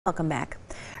Welcome back.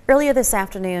 Earlier this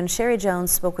afternoon, Sherry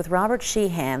Jones spoke with Robert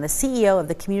Sheehan, the CEO of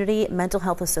the Community Mental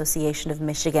Health Association of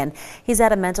Michigan. He's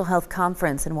at a mental health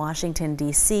conference in Washington,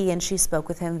 D.C., and she spoke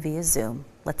with him via Zoom.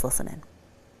 Let's listen in.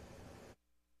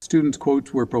 Students'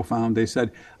 quotes were profound. They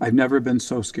said, "I've never been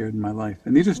so scared in my life."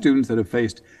 And these are students that have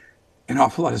faced an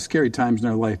awful lot of scary times in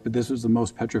their life, but this was the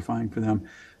most petrifying for them.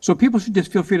 So people should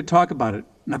just feel free to talk about it.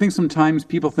 And I think sometimes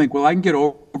people think, well, I can get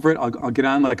over it. I'll get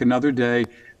on like another day.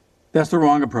 That's the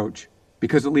wrong approach,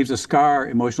 because it leaves a scar,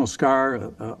 emotional scar,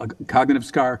 a cognitive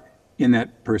scar in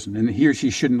that person, and he or she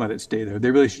shouldn't let it stay there. They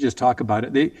really should just talk about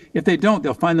it. If they don't,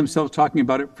 they'll find themselves talking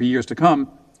about it for years to come,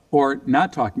 or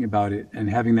not talking about it and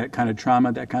having that kind of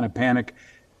trauma, that kind of panic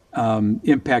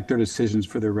impact their decisions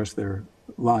for the rest of their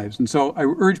lives. And so I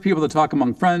urge people to talk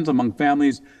among friends, among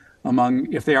families,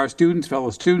 if they are students, fellow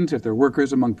students, if they're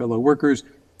workers, among fellow workers,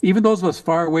 even those of us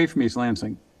far away from East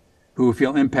Lansing who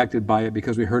feel impacted by it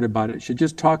because we heard about it, should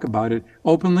just talk about it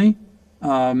openly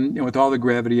and with all the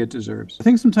gravity it deserves. I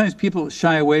think sometimes people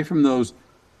shy away from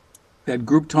that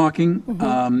group talking.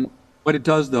 What it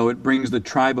does, though, it brings the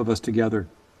tribe of us together.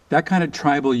 That kind of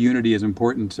tribal unity is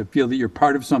important, to feel that you're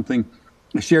part of something,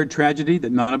 a shared tragedy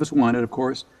that none of us wanted, of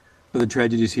course, but the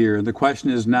tragedy's here. And the question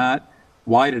is not,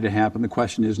 why did it happen? The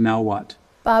question is, now what?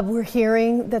 Bob, we're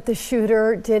hearing that the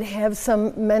shooter did have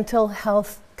some mental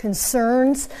health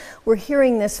concerns. We're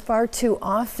hearing this far too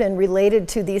often related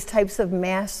to these types of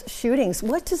mass shootings.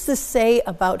 What does this say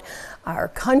about our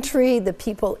country, the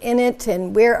people in it,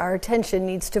 and where our attention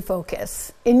needs to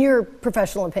focus, in your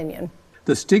professional opinion?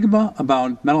 The stigma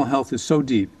about mental health is so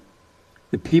deep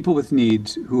that people with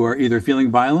needs who are either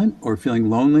feeling violent or feeling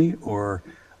lonely or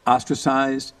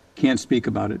ostracized can't speak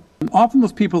about it. And often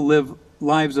those people live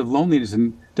lives of loneliness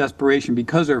and desperation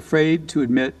because they're afraid to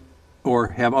admit or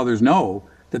have others know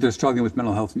that they're struggling with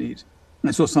mental health needs.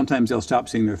 And so sometimes they'll stop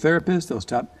seeing their therapist, they'll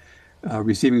stop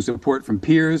receiving support from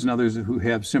peers and others who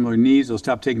have similar needs, they'll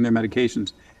stop taking their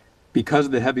medications because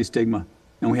of the heavy stigma.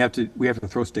 And we have to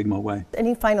throw stigma away.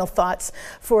 Any final thoughts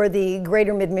for the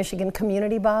greater Mid-Michigan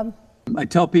community, Bob? I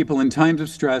tell people, in times of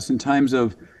stress, in times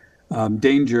of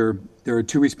danger, there are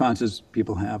two responses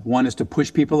people have. One is to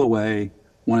push people away,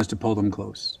 one is to pull them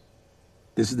close.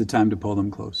 This is the time to pull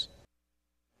them close.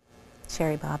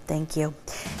 Sherry, Bob, thank you.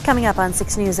 Coming up on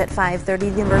 6 News at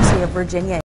 5:30, the University of Virginia